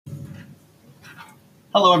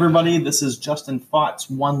Hello, everybody. This is Justin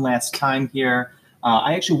Fotts one last time here.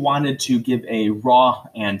 I actually wanted to give a raw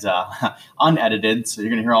and unedited, so you're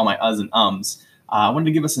going to hear all my uhs and ums. I wanted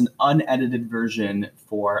to give us an unedited version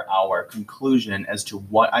for our conclusion as to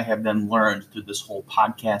what I have then learned through this whole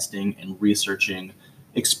podcasting and researching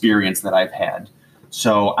experience that I've had.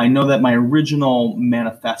 So I know that my original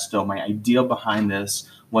manifesto, my idea behind this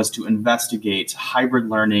was to investigate hybrid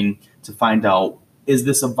learning to find out, is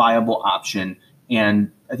this a viable option?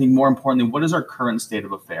 And I think more importantly, what is our current state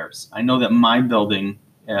of affairs? I know that my building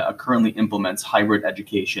currently implements hybrid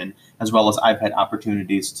education, as well as I've had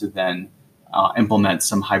opportunities to then implement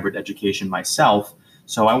some hybrid education myself.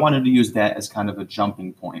 So I wanted to use that as kind of a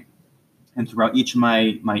jumping point. And throughout each of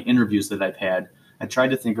my interviews that I've had, I tried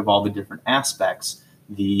to think of all the different aspects,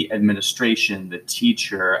 the administration, the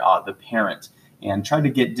teacher, the parent, and try to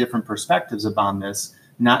get different perspectives upon this,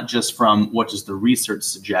 not just from what does the research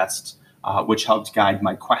suggest, which helped guide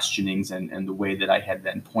my questionings and the way that I had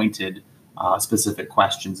then pointed specific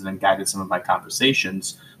questions and then guided some of my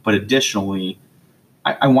conversations. But additionally,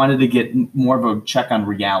 I wanted to get more of a check on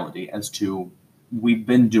reality as to, we've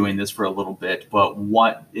been doing this for a little bit, but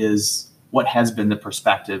what has been the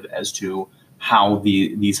perspective as to how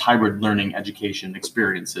these hybrid learning education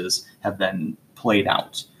experiences have then played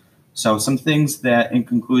out. So some things that, in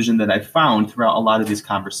conclusion, that I found throughout a lot of these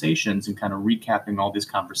conversations and kind of recapping all these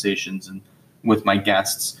conversations and with my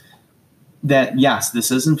guests, that yes,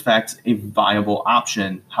 this is in fact a viable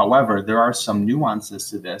option. However, there are some nuances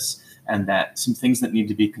to this and that some things that need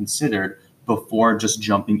to be considered before just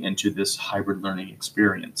jumping into this hybrid learning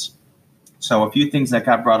experience. So a few things that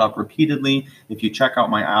got brought up repeatedly. If you check out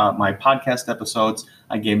my podcast episodes,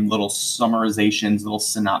 I gave little summarizations, little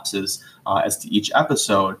synopses as to each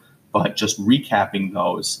episode. But just recapping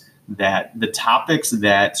those, that the topics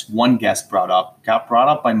that one guest brought up got brought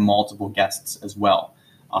up by multiple guests as well.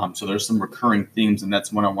 So there's some recurring themes, and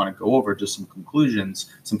that's what I want to go over, just some conclusions,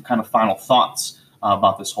 some kind of final thoughts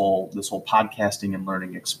about this whole podcasting and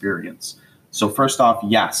learning experience. So first off,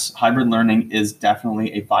 yes, hybrid learning is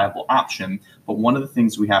definitely a viable option, but one of the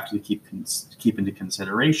things we have to keep into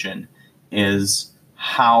consideration is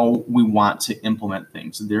how we want to implement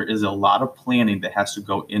things. There is a lot of planning that has to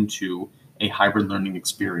go into a hybrid learning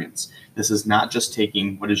experience. This is not just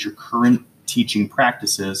taking what is your current teaching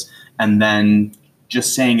practices and then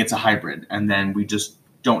just saying it's a hybrid, and then we just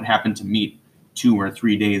don't happen to meet 2 or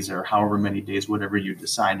 3 days or however many days, whatever you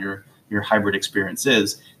decide your hybrid experience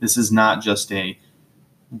is. This is not just a,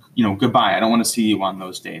 goodbye, I don't want to see you on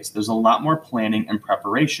those days. There's a lot more planning and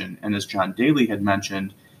preparation. And as John Daly had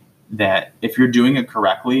mentioned, that if you're doing it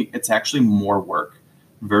correctly, it's actually more work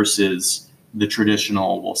versus the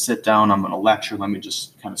traditional, well, sit down, I'm going to lecture, let me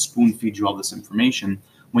just kind of spoon feed you all this information.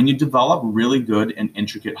 When you develop really good and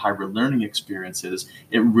intricate hybrid learning experiences,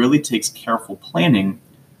 it really takes careful planning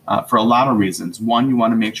for a lot of reasons. One, you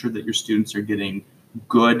want to make sure that your students are getting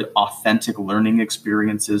good, authentic learning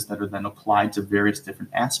experiences that are then applied to various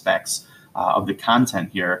different aspects of the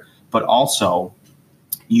content here. But also,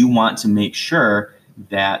 you want to make sure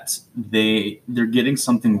that they're getting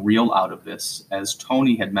something real out of this. As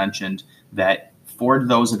Tony had mentioned, that for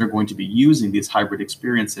those that are going to be using these hybrid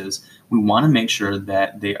experiences, we want to make sure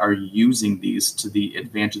that they are using these to the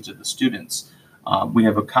advantage of the students. We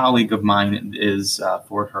have a colleague of mine it is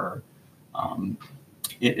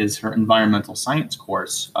her environmental science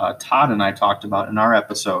course. Todd and I talked about in our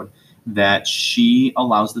episode that she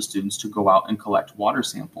allows the students to go out and collect water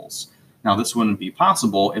samples. Now, this wouldn't be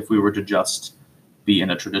possible if we were to just be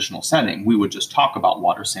in a traditional setting. We would just talk about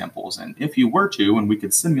water samples, and if you were to, and we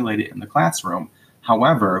could simulate it in the classroom.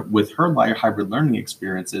 However, with her hybrid learning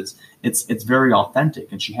experiences, it's very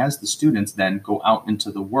authentic, and she has the students then go out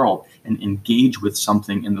into the world and engage with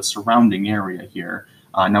something in the surrounding area here.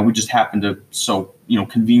 Now, we just happen to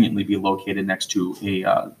conveniently be located next to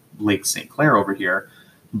a Lake St. Clair over here,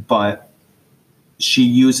 but she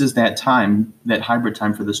uses that time, that hybrid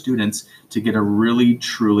time for the students to get a really,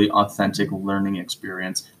 truly authentic learning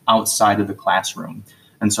experience outside of the classroom.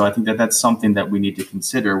 And so I think that that's something that we need to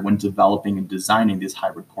consider when developing and designing these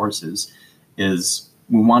hybrid courses, is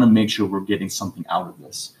we want to make sure we're getting something out of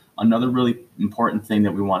this. Another really important thing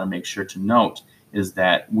that we want to make sure to note is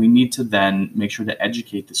that we need to then make sure to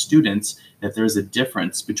educate the students that there's a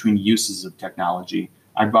difference between uses of technology.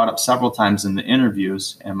 I brought up several times in the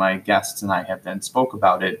interviews, and my guests and I have then spoke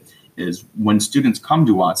about it, is when students come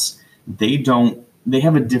to us, they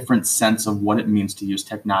have a different sense of what it means to use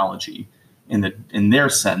technology. In their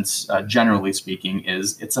sense, generally speaking,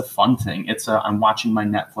 is it's a fun thing. I'm watching my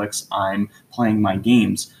Netflix, I'm playing my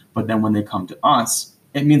games. But then when they come to us,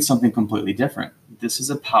 it means something completely different. This is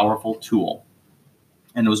a powerful tool.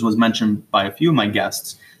 And it was mentioned by a few of my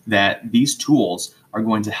guests that these tools are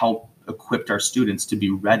going to help equip our students to be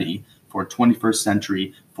ready for 21st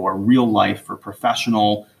century, for real life, for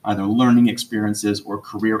professional, either learning experiences or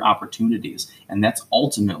career opportunities. And that's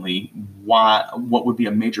ultimately what would be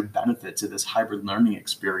a major benefit to this hybrid learning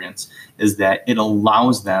experience, is that it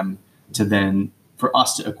allows them to then, for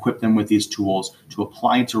us to equip them with these tools to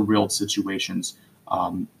apply to real situations,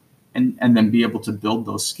 and then be able to build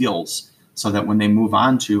those skills so that when they move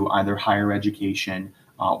on to either higher education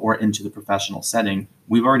or into the professional setting,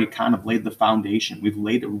 we've already kind of laid the foundation. We've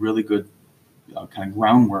laid a really good kind of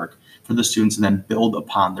groundwork for the students to then build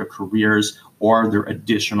upon their careers or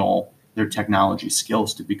their technology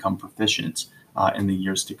skills to become proficient in the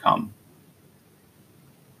years to come.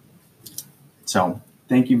 So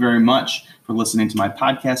thank you very much for listening to my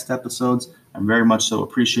podcast episodes. I very much so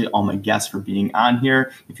appreciate all my guests for being on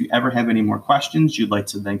here. If you ever have any more questions you'd like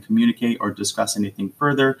to then communicate or discuss anything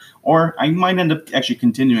further, or I might end up actually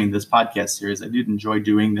continuing this podcast series. I did enjoy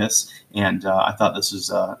doing this, and I thought this was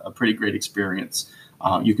a pretty great experience.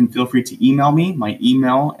 You can feel free to email me. My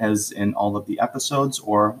email is in all of the episodes,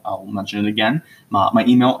 or I'll mention it again. My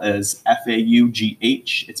email is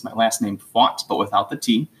FAUGH. It's my last name, Faught, but without the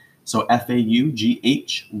T. So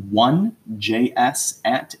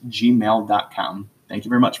FAUGH1JS@gmail.com. Thank you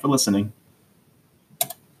very much for listening.